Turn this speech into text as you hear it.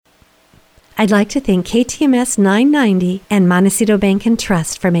I'd like to thank KTMS 990 and Montecito Bank and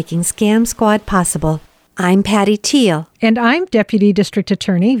Trust for making Scam Squad possible. I'm Patty Teal. And I'm Deputy District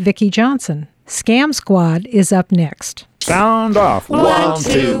Attorney Vicki Johnson. Scam Squad is up next. Sound off. 1,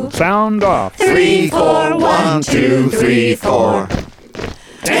 2. Sound off. 3, 4. 1, 2, 3, 4.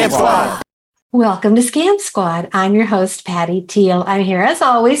 Scam Squad. Welcome to Scam Squad. I'm your host, Patty Teal. I'm here as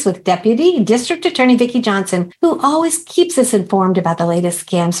always with Deputy District Attorney Vicki Johnson, who always keeps us informed about the latest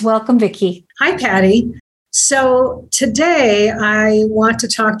scams. Welcome, Vicki. Hi, Patty. So today I want to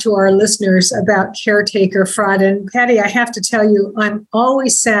talk to our listeners about caretaker fraud. And Patty, I have to tell you, I'm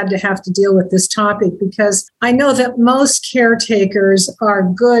always sad to have to deal with this topic because I know that most caretakers are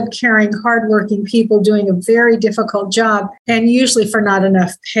good, caring, hardworking people doing a very difficult job and usually for not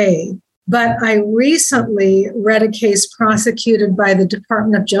enough pay. But I recently read a case prosecuted by the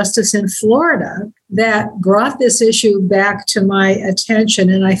Department of Justice in Florida that brought this issue back to my attention,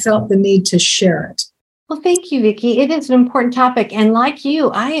 and I felt the need to share it. Well, thank you, Vicki. It is an important topic. And like you,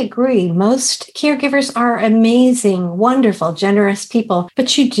 I agree. Most caregivers are amazing, wonderful, generous people.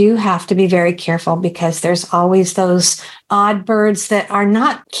 But you do have to be very careful because there's always those odd birds that are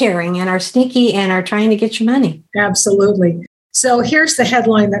not caring and are sneaky and are trying to get your money. Absolutely. So here's the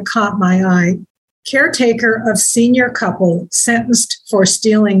headline that caught my eye. Caretaker of senior couple sentenced for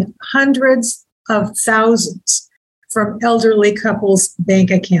stealing hundreds of thousands from elderly couple's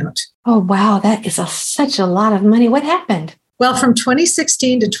bank account. Oh, wow. That is such a lot of money. What happened? Well, from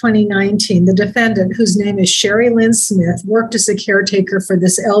 2016 to 2019, the defendant, whose name is Sherry Lynn Smith, worked as a caretaker for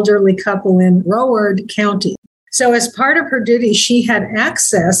this elderly couple in Broward County. So as part of her duty, she had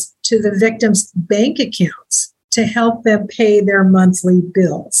access to the victims' bank accounts to help them pay their monthly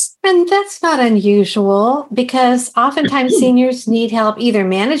bills. And that's not unusual because oftentimes seniors need help either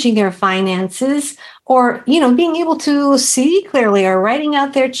managing their finances or, being able to see clearly or writing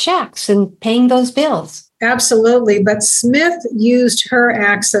out their checks and paying those bills. Absolutely. But Smith used her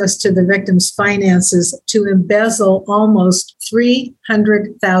access to the victim's finances to embezzle almost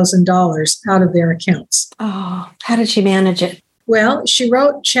 $300,000 out of their accounts. Oh, how did she manage it? Well, she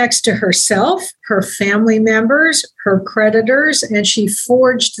wrote checks to herself, her family members, her creditors, and she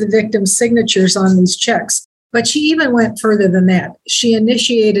forged the victim's signatures on these checks. But she even went further than that. She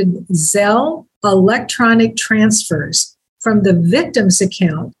initiated Zelle electronic transfers from the victim's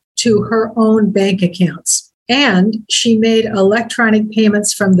account to her own bank accounts. And she made electronic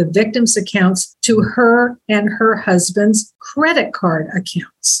payments from the victim's accounts to her and her husband's credit card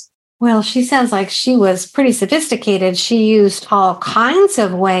accounts. Well, she sounds like she was pretty sophisticated. She used all kinds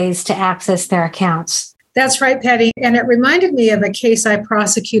of ways to access their accounts. That's right, Patty. And it reminded me of a case I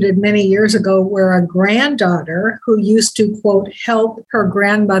prosecuted many years ago where a granddaughter who used to, quote, help her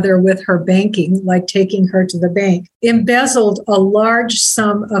grandmother with her banking, like taking her to the bank, embezzled a large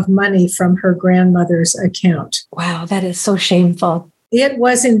sum of money from her grandmother's account. Wow, that is so shameful. It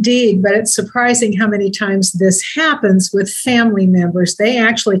was indeed, but it's surprising how many times this happens with family members. They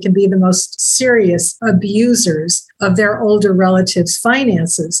actually can be the most serious abusers of their older relatives'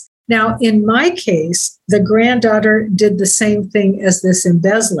 finances. Now, in my case, the granddaughter did the same thing as this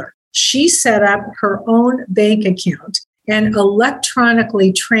embezzler. She set up her own bank account and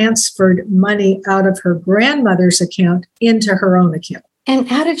electronically transferred money out of her grandmother's account into her own account. And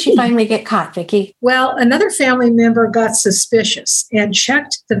how did she finally get caught, Vicki? Well, another family member got suspicious and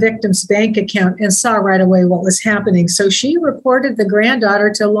checked the victim's bank account and saw right away what was happening. So she reported the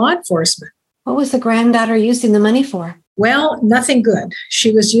granddaughter to law enforcement. What was the granddaughter using the money for? Well, nothing good.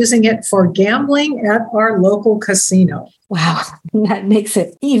 She was using it for gambling at our local casino. Wow, that makes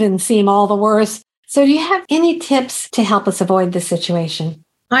it even seem all the worse. So do you have any tips to help us avoid this situation?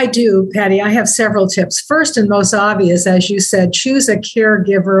 I do, Patty. I have several tips. First and most obvious, as you said, choose a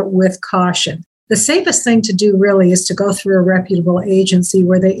caregiver with caution. The safest thing to do really is to go through a reputable agency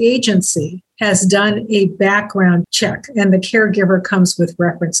where the agency has done a background check and the caregiver comes with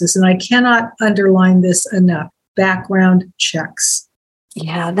references. And I cannot underline this enough. Background checks.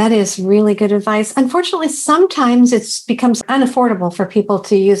 Yeah, that is really good advice. Unfortunately, sometimes it becomes unaffordable for people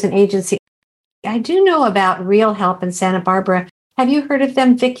to use an agency. I do know about Real Help in Santa Barbara. Have you heard of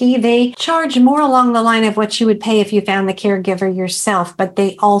them, Vicki? They charge more along the line of what you would pay if you found the caregiver yourself, but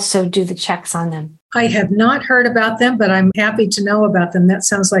they also do the checks on them. I have not heard about them, but I'm happy to know about them. That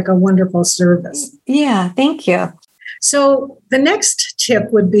sounds like a wonderful service. Yeah, thank you. So the next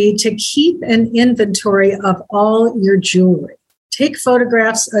tip would be to keep an inventory of all your jewelry. Take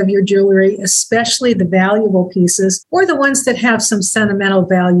photographs of your jewelry, especially the valuable pieces or the ones that have some sentimental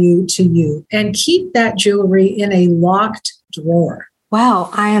value to you, and keep that jewelry in a locked drawer. Wow,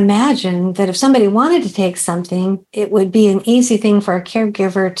 I imagine that if somebody wanted to take something, it would be an easy thing for a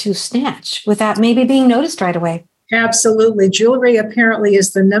caregiver to snatch without maybe being noticed right away. Absolutely. Jewelry apparently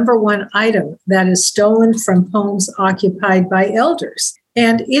is the number one item that is stolen from homes occupied by elders.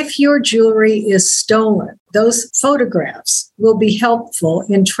 And if your jewelry is stolen, those photographs will be helpful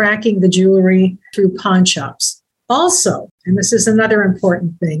in tracking the jewelry through pawn shops. Also, and this is another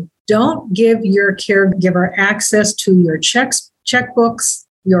important thing, don't give your caregiver access to your checkbooks,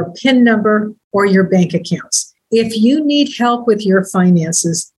 your PIN number, or your bank accounts. If you need help with your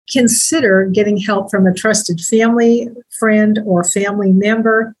finances, consider getting help from a trusted family friend or family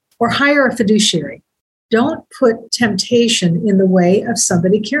member, or hire a fiduciary. Don't put temptation in the way of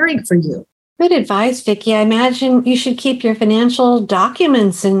somebody caring for you. Good advice, Vicki. I imagine you should keep your financial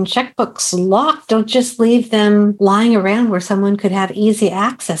documents and checkbooks locked. Don't just leave them lying around where someone could have easy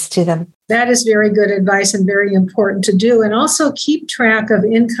access to them. That is very good advice and very important to do. And also keep track of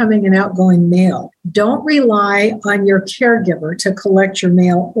incoming and outgoing mail. Don't rely on your caregiver to collect your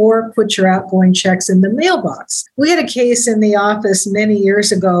mail or put your outgoing checks in the mailbox. We had a case in the office many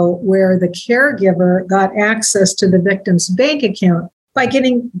years ago where the caregiver got access to the victim's bank account by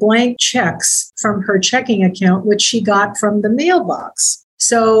getting blank checks from her checking account, which she got from the mailbox.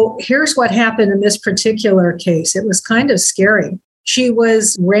 So here's what happened in this particular case. It was kind of scary. She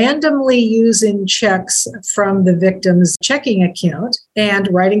was randomly using checks from the victim's checking account and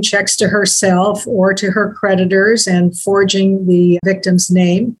writing checks to herself or to her creditors and forging the victim's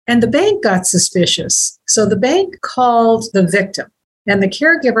name. And the bank got suspicious. So the bank called the victim, and the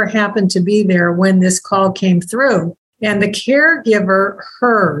caregiver happened to be there when this call came through. And the caregiver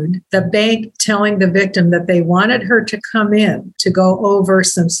heard the bank telling the victim that they wanted her to come in to go over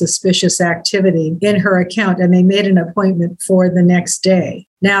some suspicious activity in her account, and they made an appointment for the next day.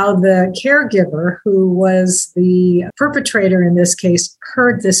 Now, the caregiver, who was the perpetrator in this case,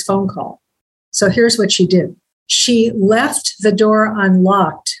 heard this phone call. So here's what she did. She left the door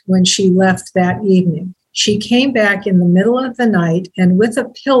unlocked when she left that evening. She came back in the middle of the night, and with a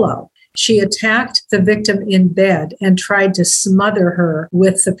pillow, she attacked the victim in bed and tried to smother her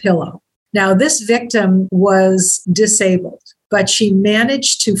with the pillow. Now, this victim was disabled, but she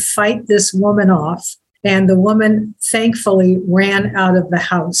managed to fight this woman off, and the woman thankfully ran out of the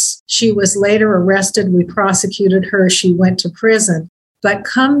house. She was later arrested. We prosecuted her. She went to prison. But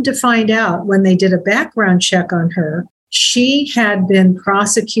come to find out, when they did a background check on her, she had been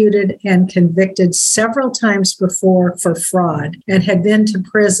prosecuted and convicted several times before for fraud and had been to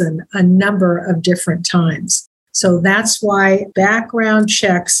prison a number of different times. So that's why background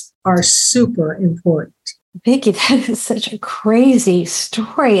checks are super important. Vicki, that is such a crazy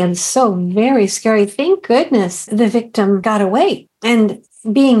story and so very scary. Thank goodness the victim got away. And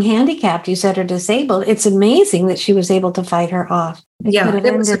being handicapped, you said, or disabled, it's amazing that she was able to fight her off. It could have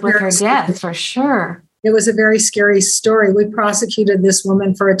ended with her death for sure. It was a very scary story. We prosecuted this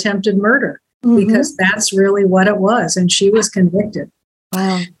woman for attempted murder because that's really what it was. And she was convicted.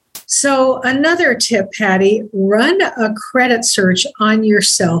 Wow. So another tip, Patty, run a credit search on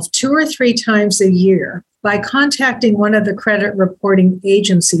yourself 2 or 3 times a year by contacting one of the credit reporting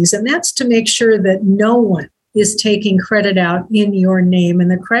agencies. And that's to make sure that no one is taking credit out in your name. And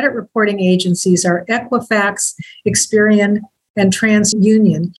the credit reporting agencies are Equifax, Experian, and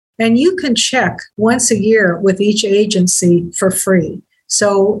TransUnion. And you can check once a year with each agency for free.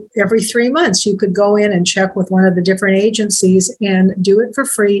 So every 3 months, you could go in and check with one of the different agencies and do it for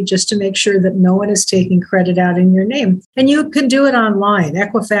free just to make sure that no one is taking credit out in your name. And you can do it online.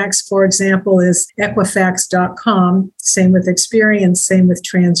 Equifax, for example, is Equifax.com. Same with Experian, same with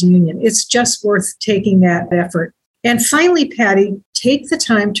TransUnion. It's just worth taking that effort. And finally, Patty, take the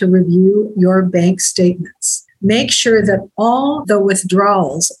time to review your bank statements. Make sure that all the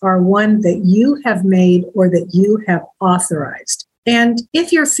withdrawals are one that you have made or that you have authorized. And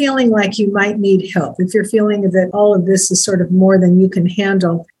if you're feeling like you might need help, if you're feeling that all of this is sort of more than you can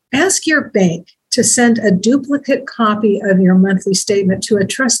handle, ask your bank to send a duplicate copy of your monthly statement to a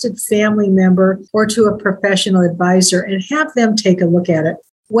trusted family member or to a professional advisor and have them take a look at it.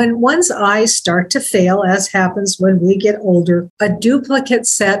 When one's eyes start to fail, as happens when we get older, a duplicate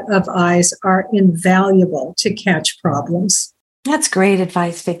set of eyes are invaluable to catch problems. That's great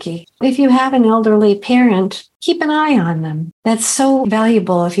advice, Vicki. If you have an elderly parent, keep an eye on them. That's so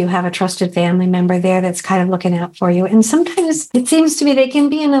valuable if you have a trusted family member there that's kind of looking out for you. And sometimes it seems to me they can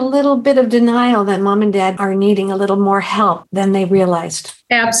be in a little bit of denial that mom and dad are needing a little more help than they realized.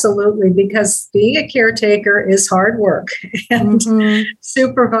 Absolutely, because being a caretaker is hard work, and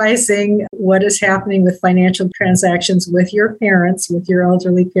supervising what is happening with financial transactions with your parents, with your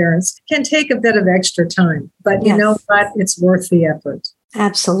elderly parents, can take a bit of extra time. But you know what? It's worth the effort.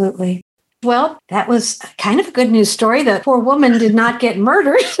 Absolutely. Well, that was kind of a good news story. The poor woman did not get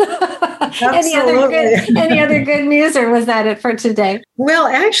murdered. Any other good news, or was that it for today? Well,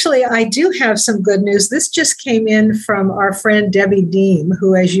 actually, I do have some good news. This just came in from our friend Debbie Deem,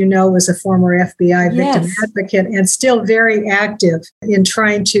 who, as you know, was a former FBI victim advocate and still very active in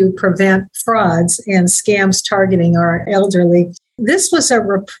trying to prevent frauds and scams targeting our elderly. This was a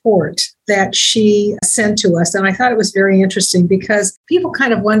report that she sent to us, and I thought it was very interesting because people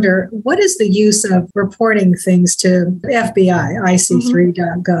kind of wonder, what is the use of reporting things to FBI,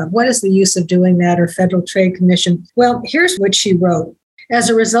 IC3.gov? What is the use of doing that, or Federal Trade Commission? Well, here's what she wrote. As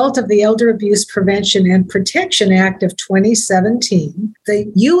a result of the Elder Abuse Prevention and Protection Act of 2017, the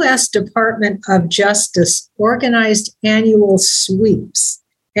U.S. Department of Justice organized annual sweeps,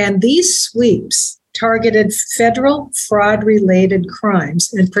 and these sweeps targeted federal fraud-related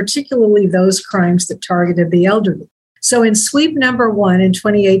crimes, and particularly those crimes that targeted the elderly. So in sweep number 1 in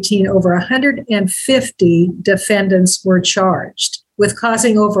 2018, over 150 defendants were charged with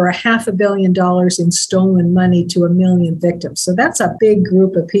causing over $500 million in stolen money to 1 million victims. So that's a big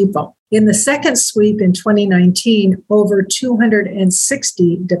group of people. In the second sweep in 2019, over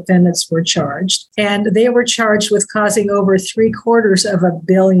 260 defendants were charged, and they were charged with causing over $750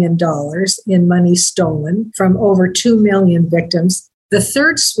 million in money stolen from over 2 million victims. The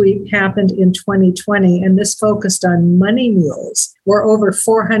third sweep happened in 2020, and this focused on money mules, where over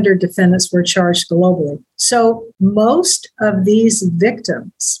 400 defendants were charged globally. So most of these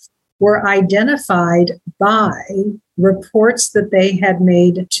victims were identified by reports that they had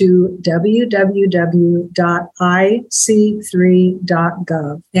made to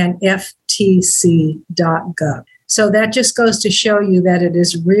www.ic3.gov and ftc.gov. So that just goes to show you that it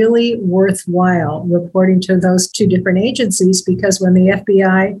is really worthwhile reporting to those two different agencies, because when the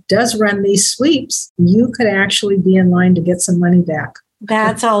FBI does run these sweeps, you could actually be in line to get some money back.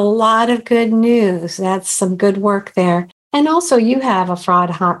 That's a lot of good news. That's some good work there. And also you have a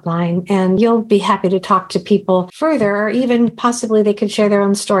fraud hotline, and you'll be happy to talk to people further, or even possibly they could share their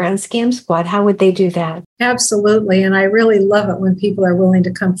own story on Scam Squad. How would they do that? Absolutely. And I really love it when people are willing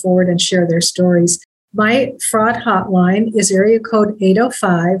to come forward and share their stories. My fraud hotline is area code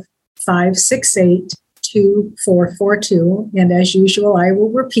 805-568-2442. And as usual, I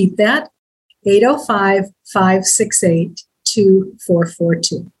will repeat that,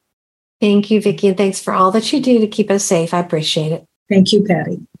 805-568-2442. Thank you, Vicki, and thanks for all that you do to keep us safe. I appreciate it. Thank you,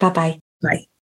 Patty. Bye-bye. Bye.